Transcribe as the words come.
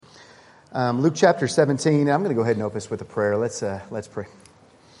Luke chapter 17. I'm going to go ahead and open this with a prayer. Let's pray.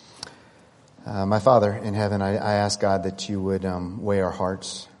 My Father in heaven, I ask God that you would weigh our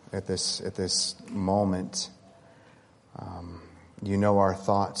hearts at this moment. You know our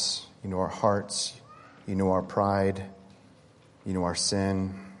thoughts, you know our hearts, you know our pride, you know our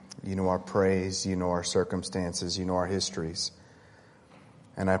sin, you know our praise, you know our circumstances, you know our histories.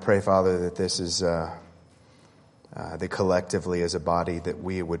 And I pray, Father, that this is that collectively as a body that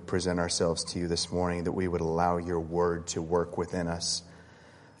we would present ourselves to you this morning, that we would allow your word to work within us,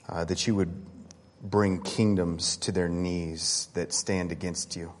 that you would bring kingdoms to their knees that stand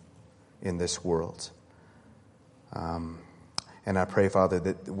against you in this world. And I pray, Father,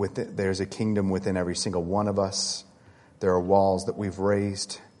 that there's a kingdom within every single one of us. There are walls that we've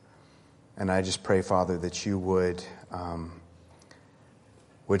raised. And I just pray, Father, that you would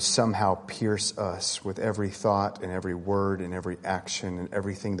somehow pierce us with every thought and every word and every action and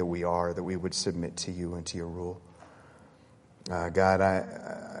everything that we are, that we would submit to you and to your rule. God,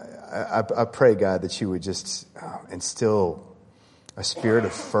 I pray, God, that you would just instill a spirit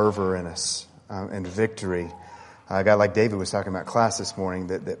of fervor in us and victory. God, like David was talking about class this morning,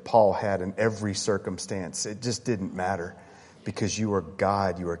 that Paul had in every circumstance. It just didn't matter because you are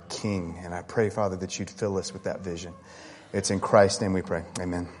God, you are King. And I pray, Father, that you'd fill us with that vision. It's in Christ's name we pray.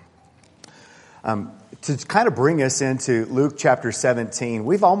 Amen. To kind of bring us into Luke chapter 17,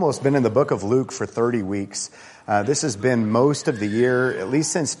 we've almost been in the book of Luke for 30 weeks. This has been most of the year, at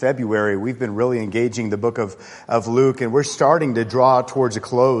least since February. We've been really engaging the book of Luke, and we're starting to draw towards a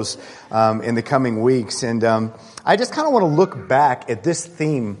close in the coming weeks. And I just kind of want to look back at this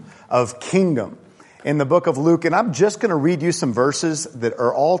theme of kingdom in the book of Luke. And I'm just going to read you some verses that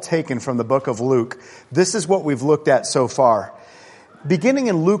are all taken from the book of Luke. This is what we've looked at so far. Beginning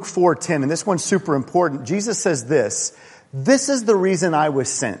in Luke 4:10, and this one's super important, Jesus says this is the reason I was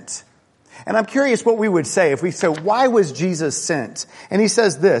sent. And I'm curious what we would say if we say, why was Jesus sent? And he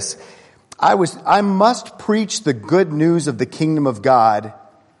says this, I must preach the good news of the kingdom of God.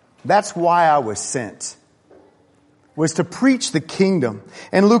 That's why I was sent, was to preach the kingdom.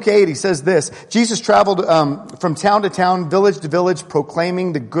 In Luke 8, he says this, Jesus traveled from town to town, village to village,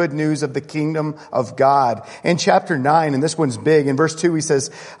 proclaiming the good news of the kingdom of God. In chapter 9, and this one's big, in verse 2, he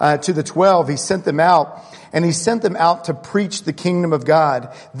says, to the 12, he sent them out, and he sent them out to preach the kingdom of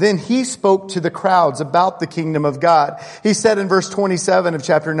God. Then he spoke to the crowds about the kingdom of God. He said in verse 27 of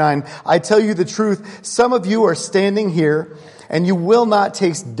chapter 9, I tell you the truth, some of you are standing here, and you will not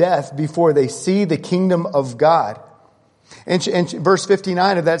taste death before they see the kingdom of God. In verse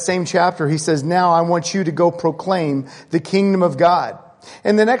 59 of that same chapter, he says, now I want you to go proclaim the kingdom of God.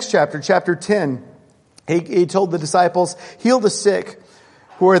 In the next chapter, chapter 10, he told the disciples, heal the sick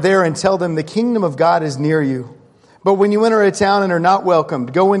who are there and tell them the kingdom of God is near you. But when you enter a town and are not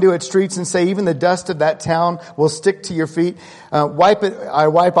welcomed, go into its streets and say, even the dust of that town will stick to your feet. I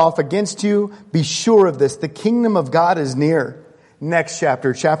wipe off against you. Be sure of this. The kingdom of God is near. Next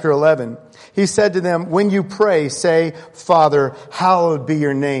chapter, chapter 11. He said to them, when you pray, say, Father, hallowed be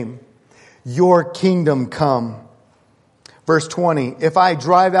your name. Your kingdom come. Verse 20, if I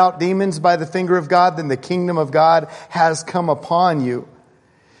drive out demons by the finger of God, then the kingdom of God has come upon you.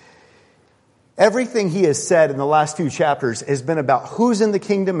 Everything he has said in the last few chapters has been about who's in the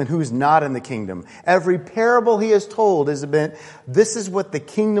kingdom and who's not in the kingdom. Every parable he has told has been, this is what the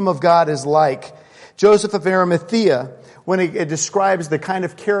kingdom of God is like. Joseph of Arimathea, when it describes the kind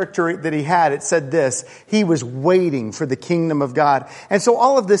of character that he had, it said this, he was waiting for the kingdom of God. And so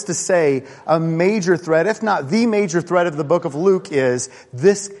all of this to say, a major thread, if not the major thread of the book of Luke is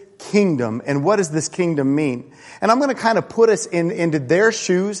this kingdom. And what does this kingdom mean? And I'm going to kind of put us into their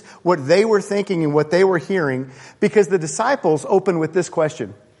shoes, what they were thinking and what they were hearing, because the disciples open with this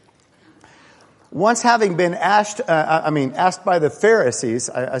question. Once having been asked by the Pharisees,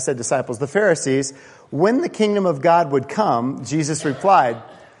 I said disciples, the Pharisees, when the kingdom of God would come, Jesus replied,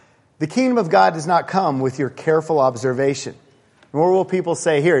 the kingdom of God does not come with your careful observation. Nor will people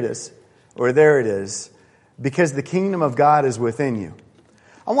say, here it is, or there it is, because the kingdom of God is within you.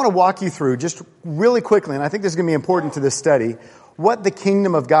 I want to walk you through just really quickly, and I think this is going to be important to this study, what the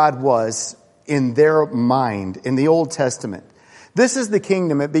kingdom of God was in their mind in the Old Testament. This is the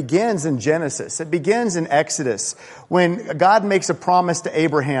kingdom. It begins in Genesis. It begins in Exodus when God makes a promise to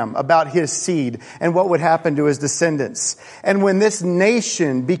Abraham about his seed and what would happen to his descendants. And when this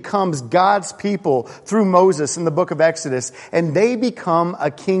nation becomes God's people through Moses in the book of Exodus, and they become a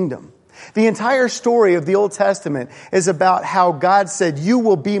kingdom. The entire story of the Old Testament is about how God said, you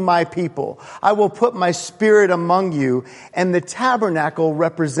will be my people. I will put my spirit among you. And the tabernacle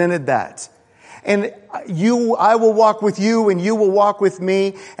represented that. And I will walk with you and you will walk with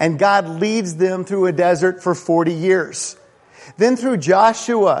me. And God leads them through a desert for 40 years. Then through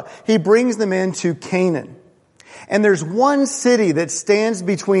Joshua, he brings them into Canaan. And there's one city that stands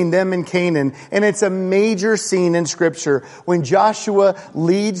between them and Canaan, and it's a major scene in Scripture when Joshua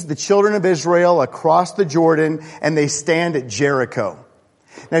leads the children of Israel across the Jordan, and they stand at Jericho.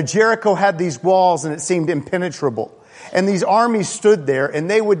 Now, Jericho had these walls, and it seemed impenetrable. And these armies stood there, and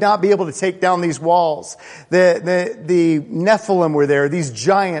they would not be able to take down these walls. The Nephilim were there. These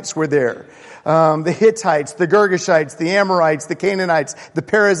giants were there. The Hittites, the Girgashites, the Amorites, the Canaanites, the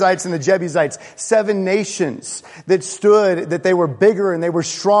Perizzites, and the Jebusites. 7 nations that stood, that they were bigger and they were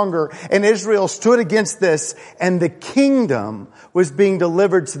stronger. And Israel stood against this, and the kingdom was being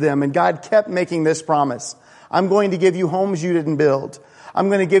delivered to them. And God kept making this promise. I'm going to give you homes you didn't build. I'm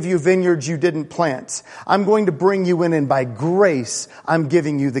going to give you vineyards you didn't plant. I'm going to bring you in, and by grace, I'm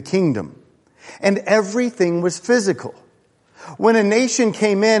giving you the kingdom. And everything was physical. When a nation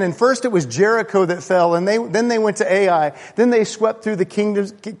came in, and first it was Jericho that fell, and then they went to Ai, then they swept through the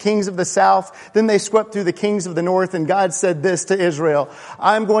kings of the south, then they swept through the kings of the north, and God said this to Israel,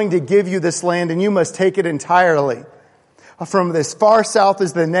 I'm going to give you this land, and you must take it entirely. From as far south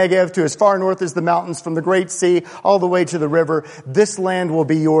as the Negev to as far north as the mountains, from the great sea all the way to the river, this land will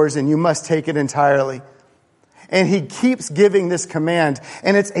be yours, and you must take it entirely. And he keeps giving this command,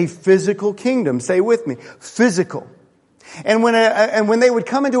 and it's a physical kingdom. Say with me, physical. And when they would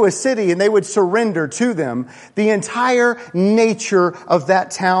come into a city and they would surrender to them, the entire nature of that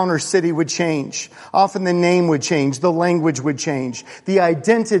town or city would change. Often the name would change, the language would change, the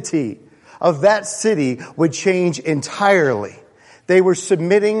identity of that city would change entirely. They were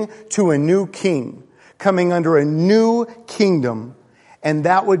submitting to a new king, coming under a new kingdom, and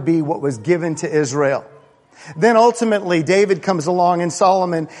that would be what was given to Israel. Then ultimately David comes along and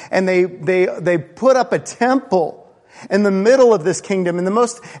Solomon, and they put up a temple in the middle of this kingdom, in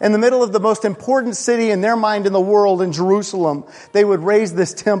the middle of the most important city in their mind in the world, in Jerusalem. They would raise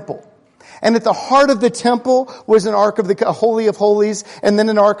this temple. And at the heart of the temple was an ark of the Holy of Holies, and then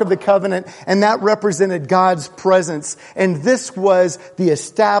an ark of the covenant, and that represented God's presence. And this was the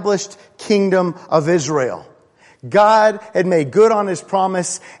established kingdom of Israel. God had made good on his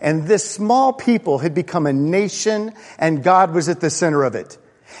promise, and this small people had become a nation, and God was at the center of it.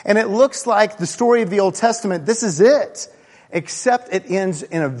 And it looks like the story of the Old Testament, this is it, except it ends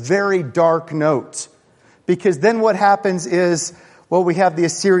in a very dark note. Because then what happens is, well, we have the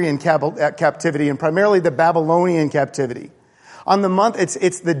Assyrian captivity and primarily the Babylonian captivity. On the month,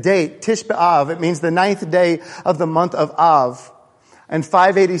 it's the date, Tish B'Av. It means the 9th day of the month of Av. In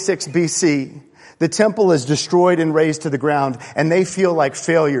 586 BC, the temple is destroyed and razed to the ground, and they feel like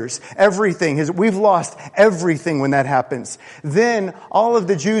failures. We've lost everything when that happens. Then all of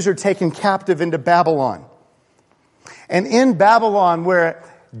the Jews are taken captive into Babylon. And in Babylon, where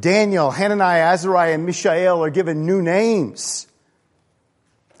Daniel, Hananiah, Azariah, and Mishael are given new names,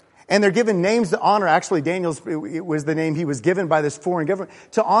 and they're given names to honor, actually Daniel's was the name he was given by this foreign government,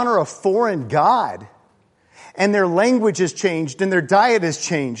 to honor a foreign god. And their language has changed, and their diet has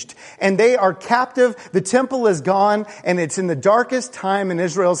changed. And they are captive, the temple is gone, and it's in the darkest time in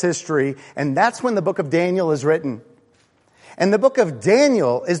Israel's history. And that's when the book of Daniel is written. And the book of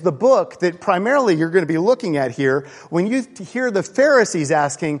Daniel is the book that primarily you're going to be looking at here when you hear the Pharisees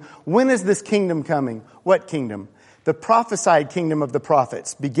asking, when is this kingdom coming? What kingdom? The prophesied kingdom of the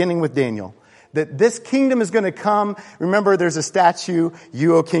prophets, beginning with Daniel. That this kingdom is going to come. Remember, there's a statue,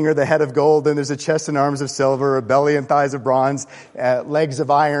 you, O king, are the head of gold, and there's a chest and arms of silver, a belly and thighs of bronze, legs of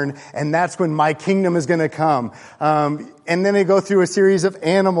iron, and that's when my kingdom is going to come. And then they go through a series of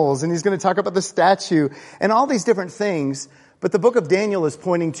animals, and he's going to talk about the statue, and all these different things. But the book of Daniel is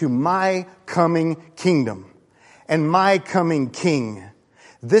pointing to my coming kingdom, and my coming king.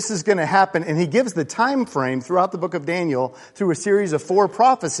 This is going to happen, and he gives the time frame throughout the book of Daniel through a series of 4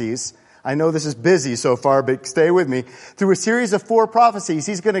 prophecies. I know this is busy so far, but stay with me. Through a series of 4 prophecies,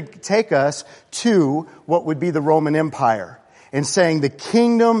 he's going to take us to what would be the Roman Empire. And saying the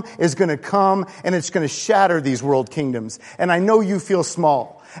kingdom is going to come and it's going to shatter these world kingdoms. And I know you feel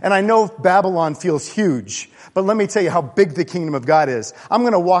small. And I know Babylon feels huge. But let me tell you how big the kingdom of God is. I'm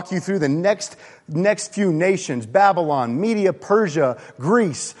going to walk you through the next few nations. Babylon, Media, Persia,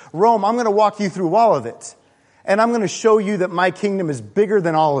 Greece, Rome. I'm going to walk you through all of it. And I'm going to show you that my kingdom is bigger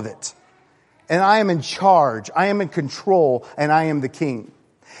than all of it. And I am in charge, I am in control, and I am the king.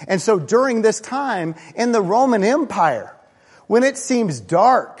 And so during this time in the Roman Empire, when it seems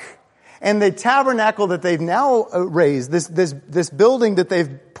dark, and the tabernacle that they've now raised, this building that they've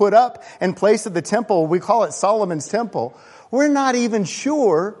put up in place of the temple, we call it Solomon's temple, we're not even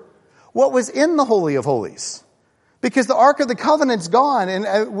sure what was in the Holy of Holies. Because the Ark of the Covenant's gone,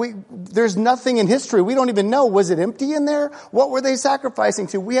 and there's nothing in history. We don't even know. Was it empty in there? What were they sacrificing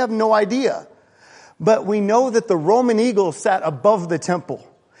to? We have no idea. But we know that the Roman eagle sat above the temple.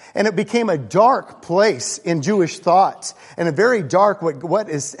 And it became a dark place in Jewish thought. And a very dark what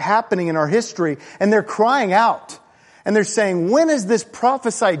is happening in our history. And they're crying out. And they're saying, when is this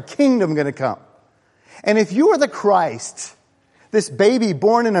prophesied kingdom going to come? And if you are the Christ, this baby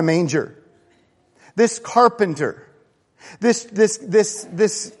born in a manger, this carpenter, this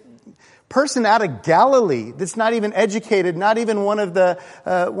person out of Galilee that's not even educated, not even one of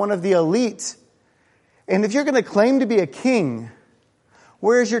the elite, and if you're going to claim to be a king,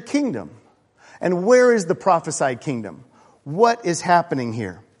 where is your kingdom? And where is the prophesied kingdom? What is happening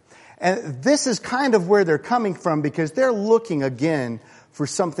here? And this is kind of where they're coming from, because they're looking again for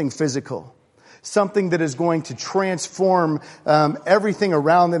something physical. Something that is going to transform everything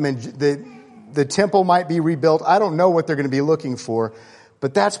around them, and the temple might be rebuilt. I don't know what they're going to be looking for,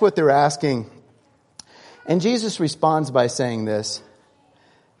 but that's what they're asking. And Jesus responds by saying this: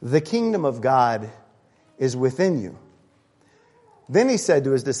 the kingdom of God is within you. Then he said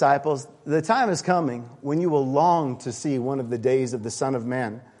to his disciples, the time is coming when you will long to see one of the days of the Son of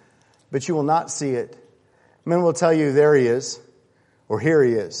Man, but you will not see it. Men will tell you, there he is, or here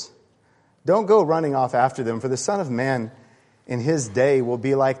he is. Don't go running off after them, for the Son of Man in his day will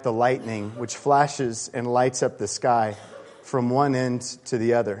be like the lightning, which flashes and lights up the sky from one end to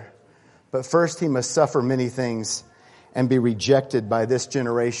the other. But first he must suffer many things and be rejected by this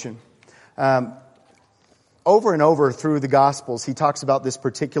generation. Over and over through the Gospels, he talks about this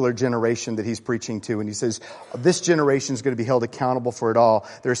particular generation that he's preaching to. And he says, this generation is going to be held accountable for it all.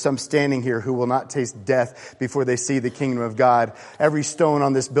 There are some standing here who will not taste death before they see the kingdom of God. Every stone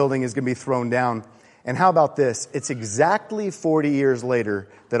on this building is going to be thrown down. And how about this? It's exactly 40 years later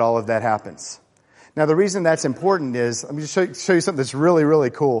that all of that happens. Now, the reason that's important is, let me just show you something that's really, really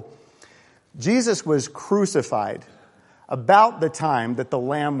cool. Jesus was crucified about the time that the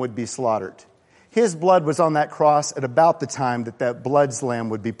lamb would be slaughtered. His blood was on that cross at about the time that blood's lamb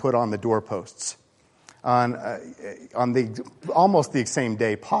would be put on the doorposts. On the almost the same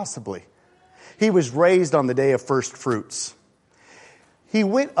day, possibly. He was raised on the day of first fruits. He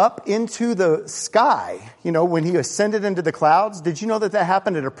went up into the sky, when he ascended into the clouds. Did you know that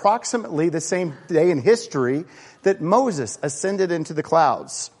happened at approximately the same day in history that Moses ascended into the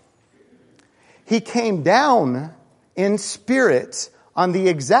clouds? He came down in spirit on the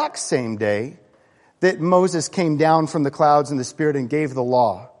exact same day that Moses came down from the clouds in the Spirit and gave the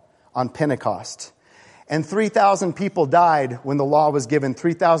law on Pentecost. And 3,000 people died when the law was given.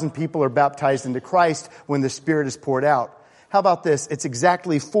 3,000 people are baptized into Christ when the Spirit is poured out. How about this? It's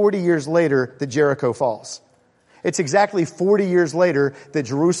exactly 40 years later that Jericho falls. It's exactly 40 years later that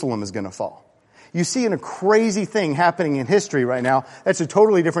Jerusalem is going to fall. You see a crazy thing happening in history right now. That's a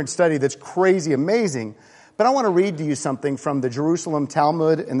totally different study that's crazy, amazing. But I want to read to you something from the Jerusalem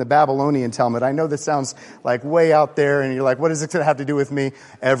Talmud and the Babylonian Talmud. I know this sounds like way out there, and you're like, what does it have to do with me?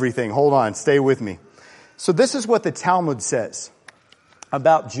 Everything. Hold on. Stay with me. So this is what the Talmud says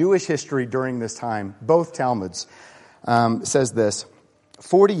about Jewish history during this time. Both Talmuds says this: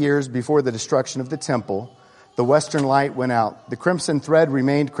 40 years before the destruction of the temple, the western light went out. The crimson thread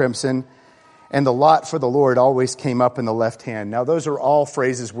remained crimson, and the lot for the Lord always came up in the left hand. Now, those are all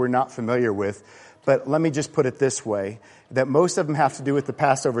phrases we're not familiar with. But let me just put it this way, that most of them have to do with the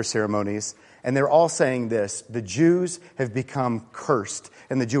Passover ceremonies. And they're all saying this: the Jews have become cursed,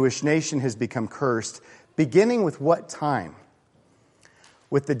 and the Jewish nation has become cursed. Beginning with what time?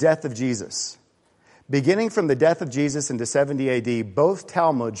 With the death of Jesus. Beginning from the death of Jesus into 70 AD, both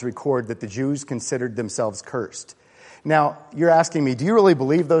Talmuds record that the Jews considered themselves cursed. Now, you're asking me, do you really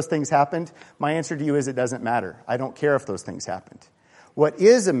believe those things happened? My answer to you is it doesn't matter. I don't care if those things happened. What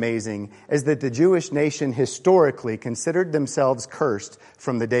is amazing is that the Jewish nation historically considered themselves cursed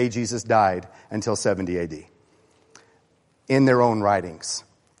from the day Jesus died until 70 AD in their own writings.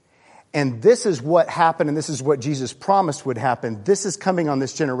 And this is what happened, and this is what Jesus promised would happen. This is coming on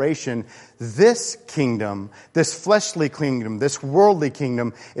this generation. This kingdom, this fleshly kingdom, this worldly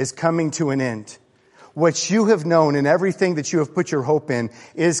kingdom is coming to an end. What you have known and everything that you have put your hope in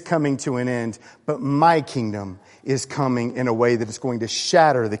is coming to an end. But my kingdom is coming in a way that is going to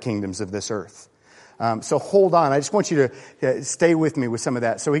shatter the kingdoms of this earth. So hold on. I just want you to stay with me with some of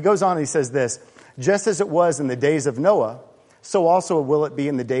that. So he goes on and he says this: just as it was in the days of Noah, so also will it be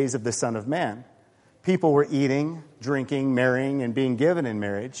in the days of the Son of Man. People were eating, drinking, marrying, and being given in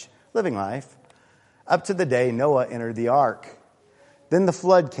marriage, living life, up to the day Noah entered the ark. Then the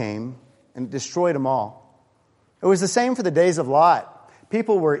flood came and destroyed them all. It was the same for the days of Lot.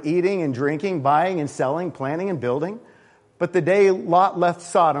 People were eating and drinking, buying and selling, planning and building. But the day Lot left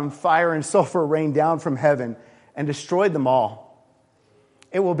Sodom, fire and sulfur rained down from heaven and destroyed them all.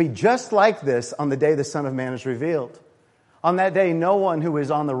 It will be just like this on the day the Son of Man is revealed. On that day, no one who is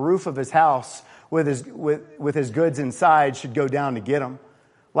on the roof of his house with his goods inside should go down to get them.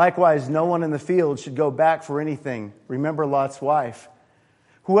 Likewise, no one in the field should go back for anything. Remember Lot's wife.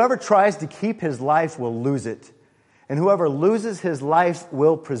 Whoever tries to keep his life will lose it, and whoever loses his life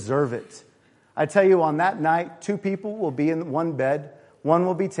will preserve it. I tell you, on that night, 2 people will be in one bed, one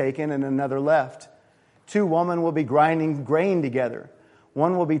will be taken and another left. 2 women will be grinding grain together,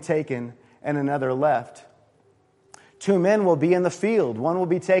 one will be taken and another left. 2 men will be in the field, one will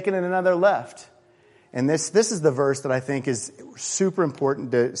be taken and another left. And this is the verse that I think is super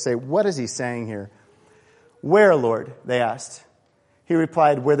important to say, what is he saying here? Where, Lord? They asked. He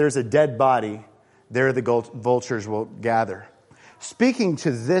replied, where there's a dead body, there the vultures will gather. Speaking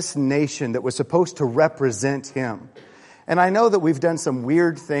to this nation that was supposed to represent him. And I know that we've done some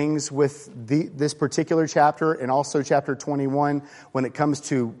weird things with this particular chapter and also chapter 21 when it comes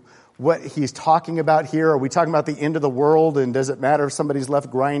to what he's talking about here. Are we talking about the end of the world, and does it matter if somebody's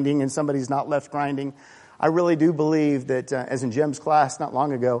left grinding and somebody's not left grinding? I really do believe that, as in Jim's class not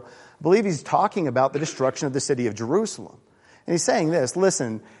long ago, I believe he's talking about the destruction of the city of Jerusalem. And he's saying this,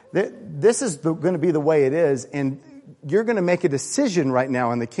 listen, this is going to be the way it is, and you're going to make a decision right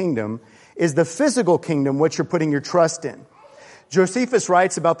now in the kingdom. Is the physical kingdom what you're putting your trust in? Josephus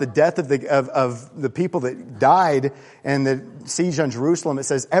writes about the death of the people that died and the siege on Jerusalem. It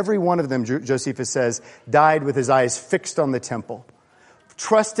says every one of them, Josephus says, died with his eyes fixed on the temple,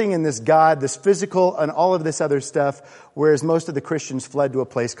 trusting in this God, this physical and all of this other stuff, whereas most of the Christians fled to a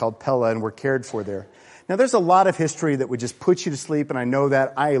place called Pella and were cared for there. Now, there's a lot of history that would just put you to sleep, and I know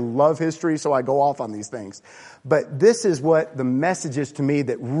that. I love history, so I go off on these things. But this is what the message is to me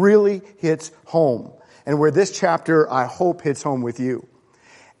that really hits home, and where this chapter, I hope, hits home with you.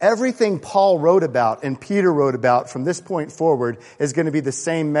 Everything Paul wrote about and Peter wrote about from this point forward is going to be the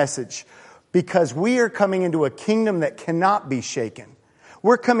same message, because we are coming into a kingdom that cannot be shaken.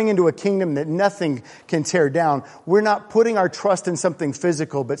 We're coming into a kingdom that nothing can tear down. We're not putting our trust in something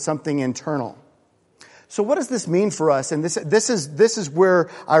physical, but something internal. So what does this mean for us? And this is where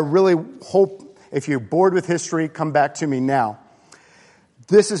I really hope, if you're bored with history, come back to me now.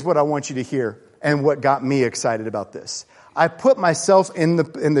 This is what I want you to hear and what got me excited about this. I put myself in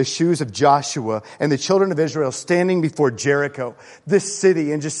the shoes of Joshua and the children of Israel standing before Jericho, this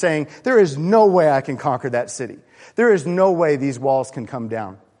city, and just saying, there is no way I can conquer that city. There is no way these walls can come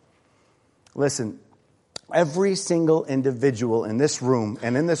down. Listen, every single individual in this room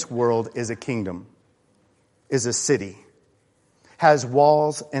and in this world is a kingdom, is a city, has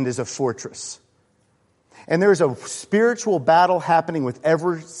walls, and is a fortress. And there's a spiritual battle happening with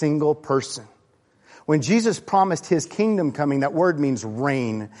every single person. When Jesus promised his kingdom coming, that word means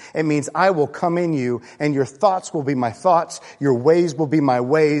reign. It means I will come in you, and your thoughts will be my thoughts, your ways will be my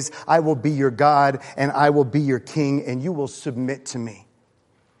ways, I will be your God, and I will be your king, and you will submit to me.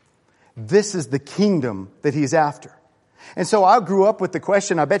 This is the kingdom that he's after. And so I grew up with the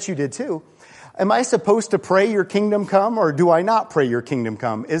question, I bet you did too, am I supposed to pray your kingdom come, or do I not pray your kingdom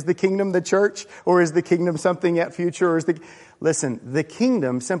come? Is the kingdom the church, or is the kingdom something yet future? Or Listen, the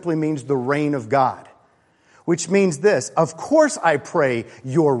kingdom simply means the reign of God, which means this. Of course I pray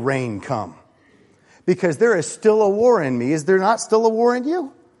your reign come, because there is still a war in me. Is there not still a war in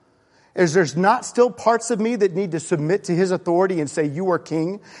you? Is there not still parts of me that need to submit to his authority and say, you are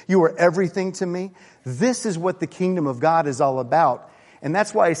king, you are everything to me? This is what the kingdom of God is all about. And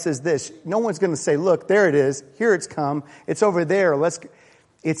that's why he says this. No one's going to say, look, there it is. Here it's come. It's over there.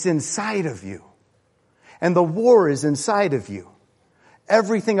 It's inside of you. And the war is inside of you.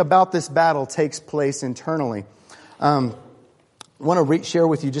 Everything about this battle takes place internally. I want to share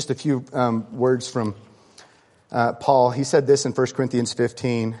with you just a few words from Paul. He said this in 1 Corinthians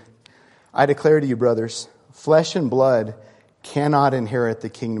 15. I declare to you, brothers, flesh and blood cannot inherit the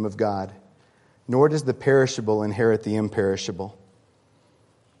kingdom of God, nor does the perishable inherit the imperishable.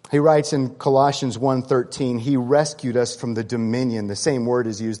 He writes in Colossians 1:13, he rescued us from the dominion, the same word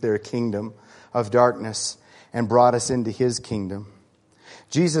is used there, kingdom of darkness, and brought us into his kingdom.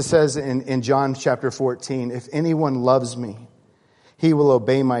 Jesus says in John chapter 14, if anyone loves me, he will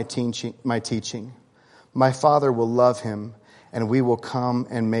obey my teaching. My Father will love him, and we will come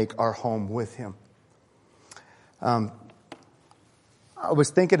and make our home with him. I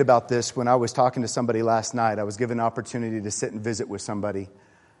was thinking about this when I was talking to somebody last night. I was given an opportunity to sit and visit with somebody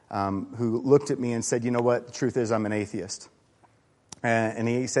who looked at me and said, you know what, the truth is I'm an atheist. And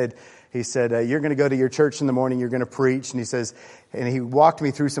he said, He said, you're going to go to your church in the morning, you're going to preach. And he says, and he walked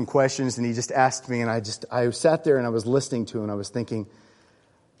me through some questions, and he just asked me, and I sat there and I was listening to him, and I was thinking,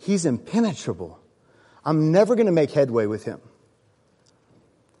 he's impenetrable. I'm never going to make headway with him.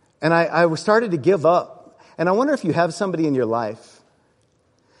 And I started to give up. And I wonder if you have somebody in your life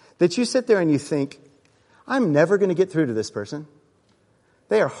that you sit there and you think, I'm never going to get through to this person.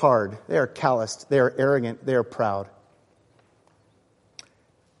 They are hard. They are calloused. They are arrogant. They are proud.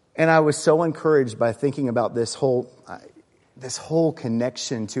 And I was so encouraged by thinking about this whole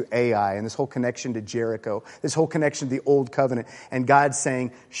connection to Ai and this whole connection to Jericho, this whole connection to the old covenant, and God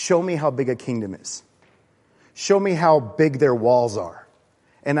saying, show me how big a kingdom is. Show me how big their walls are,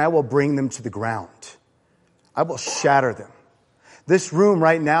 and I will bring them to the ground. I will shatter them. This room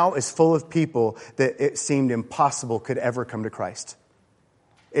right now is full of people that it seemed impossible could ever come to Christ.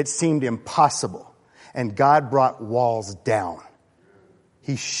 It seemed impossible. And God brought walls down.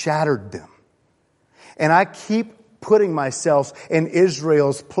 He shattered them. And I keep putting myself in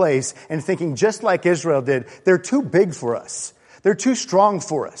Israel's place and thinking, just like Israel did, they're too big for us. They're too strong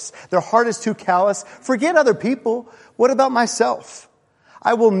for us. Their heart is too callous. Forget other people. What about myself?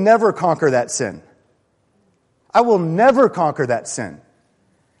 I will never conquer that sin. I will never conquer that sin.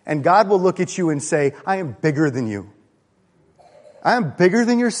 And God will look at you and say, I am bigger than you. I am bigger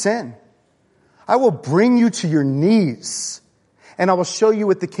than your sin. I will bring you to your knees, and I will show you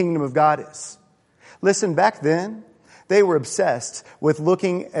what the kingdom of God is. Listen, back then, they were obsessed with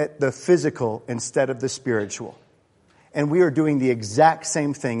looking at the physical instead of the spiritual. And we are doing the exact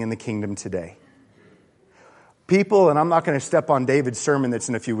same thing in the kingdom today. People, and I'm not going to step on David's sermon that's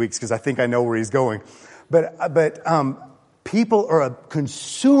in a few weeks because I think I know where he's going. But people are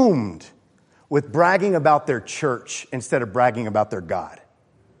consumed with bragging about their church instead of bragging about their God.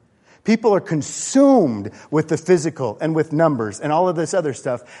 People are consumed with the physical and with numbers and all of this other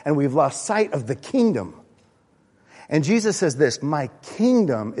stuff, and we've lost sight of the kingdom. And Jesus says this, my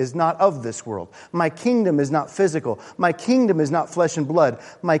kingdom is not of this world. My kingdom is not physical. My kingdom is not flesh and blood.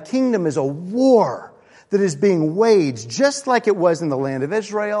 My kingdom is a war that is being waged just like it was in the land of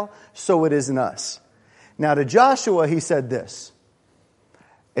Israel, so it is in us. Now to Joshua, he said this,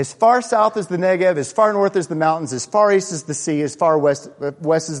 as far south as the Negev, as far north as the mountains, as far east as the sea, as far west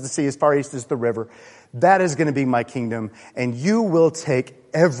as the sea, as far east as the river, that is going to be my kingdom, and you will take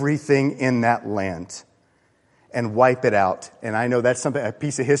everything in that land and wipe it out. And I know that's something, a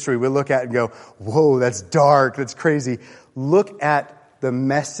piece of history we look at and go, whoa, that's dark, that's crazy. Look at the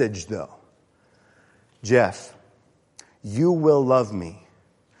message though. Jeff, you will love me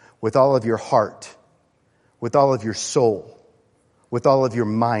with all of your heart, with all of your soul, with all of your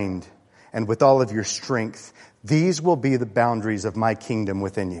mind, and with all of your strength. These will be the boundaries of my kingdom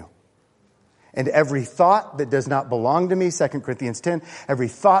within you. And every thought that does not belong to me, 2 Corinthians 10, every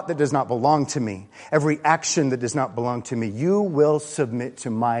thought that does not belong to me, every action that does not belong to me, you will submit to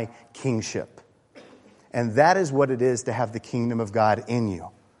my kingship. And that is what it is to have the kingdom of God in you,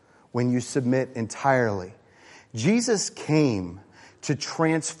 when you submit entirely. Jesus came to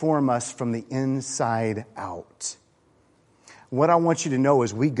transform us from the inside out. What I want you to know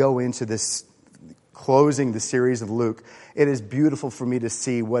as we go into this, closing the series of Luke, it is beautiful for me to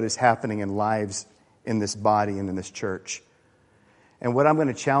see what is happening in lives in this body and in this church. And what I'm going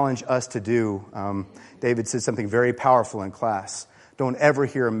to challenge us to do, David said something very powerful in class. Don't ever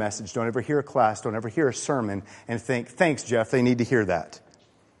hear a message, don't ever hear a class, don't ever hear a sermon and think, thanks, Jeff, they need to hear that.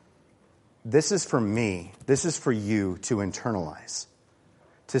 This is for me, this is for you to internalize.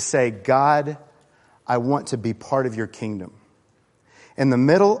 To say, God, I want to be part of your kingdom. In the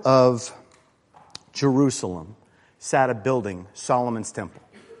middle of Jerusalem sat a building, Solomon's Temple.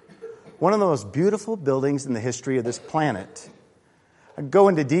 One of the most beautiful buildings in the history of this planet. I go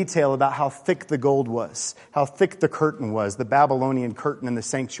into detail about how thick the gold was, how thick the curtain was, the Babylonian curtain in the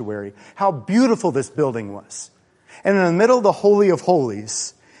sanctuary, how beautiful this building was. And in the middle of the Holy of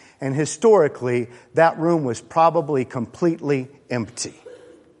Holies, and historically, that room was probably completely empty.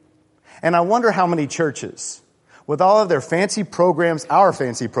 And I wonder how many churches, with all of their fancy programs, our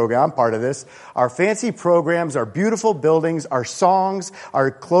fancy program, I'm part of this, our fancy programs, our beautiful buildings, our songs,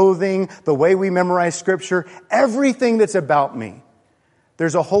 our clothing, the way we memorize scripture, everything that's about me.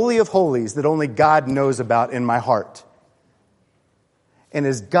 There's a Holy of Holies that only God knows about in my heart. And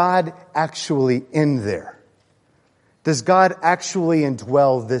is God actually in there? Does God actually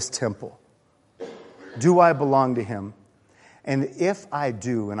indwell this temple? Do I belong to Him? And if I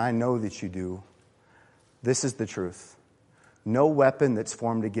do, and I know that you do, this is the truth. No weapon that's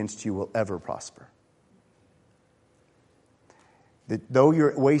formed against you will ever prosper. That though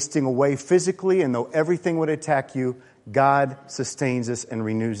you're wasting away physically and though everything would attack you, God sustains us and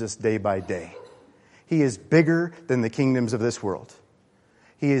renews us day by day. He is bigger than the kingdoms of this world.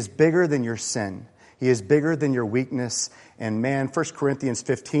 He is bigger than your sin. He is bigger than your weakness. And man, 1 Corinthians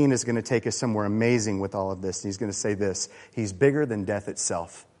 15 is going to take us somewhere amazing with all of this. He's going to say this: He's bigger than death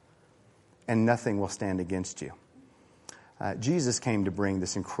itself, and nothing will stand against you. Jesus came to bring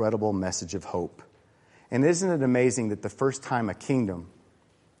this incredible message of hope. And isn't it amazing that the first time a kingdom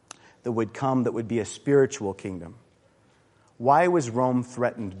that would come that would be a spiritual kingdom, why was Rome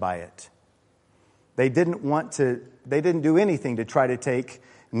threatened by it? They didn't do anything to try to take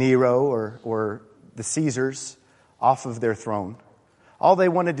Nero or the Caesars off of their throne. All they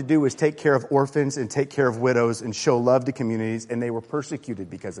wanted to do was take care of orphans and take care of widows and show love to communities, and they were persecuted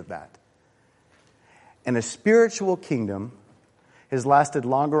because of that. And a spiritual kingdom has lasted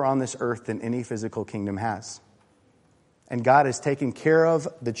longer on this earth than any physical kingdom has. And God has taken care of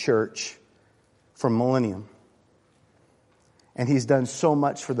the church for millennium. And He's done so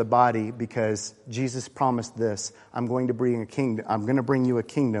much for the body because Jesus promised this: I'm going to bring you a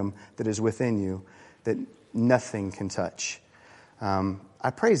kingdom that is within you that nothing can touch.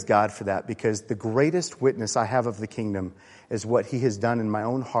 I praise God for that, because the greatest witness I have of the kingdom is what He has done in my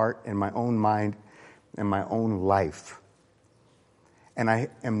own heart, in my own mind, and my own life. And I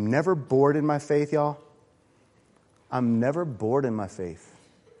am never bored in my faith, y'all. I'm never bored in my faith,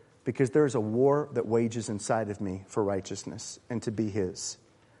 because there's a war that wages inside of me for righteousness and to be His.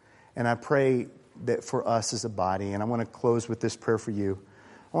 And I pray that for us as a body, and I want to close with this prayer for you.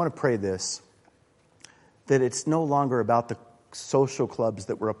 I want to pray this: that it's no longer about the social clubs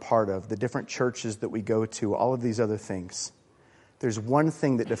that we're a part of, the different churches that we go to, all of these other things. There's one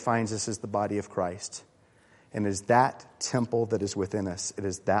thing that defines us as the body of Christ, and it is that temple that is within us. It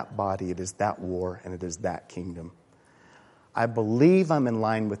is that body, it is that war, and it is that kingdom. I believe I'm in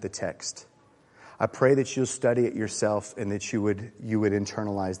line with the text. I pray that you'll study it yourself and that you would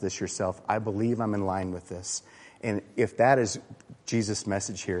internalize this yourself. I believe I'm in line with this. And if that is Jesus'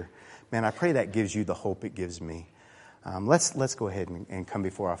 message here, man, I pray that gives you the hope it gives me. Let's go ahead and come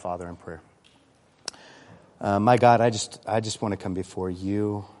before our Father in prayer. My God, I just want to come before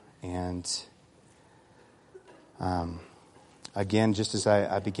you, and again, just as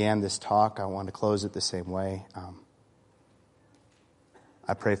I began this talk, I want to close it the same way.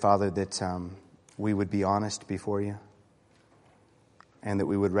 I pray, Father, that we would be honest before you, and that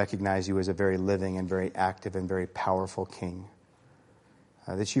we would recognize you as a very living and very active and very powerful King,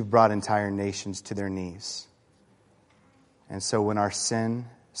 that you've brought entire nations to their knees. And so when our sin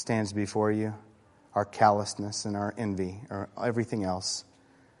stands before you, our callousness and our envy, or everything else,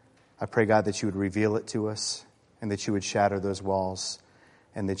 I pray, God, that you would reveal it to us and that you would shatter those walls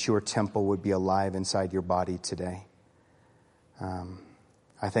and that your temple would be alive inside your body today.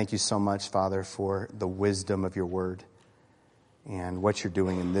 I thank you so much, Father, for the wisdom of your word and what you're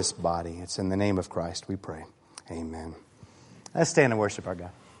doing in this body. It's in the name of Christ we pray. Amen. Let's stand and worship our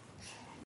God.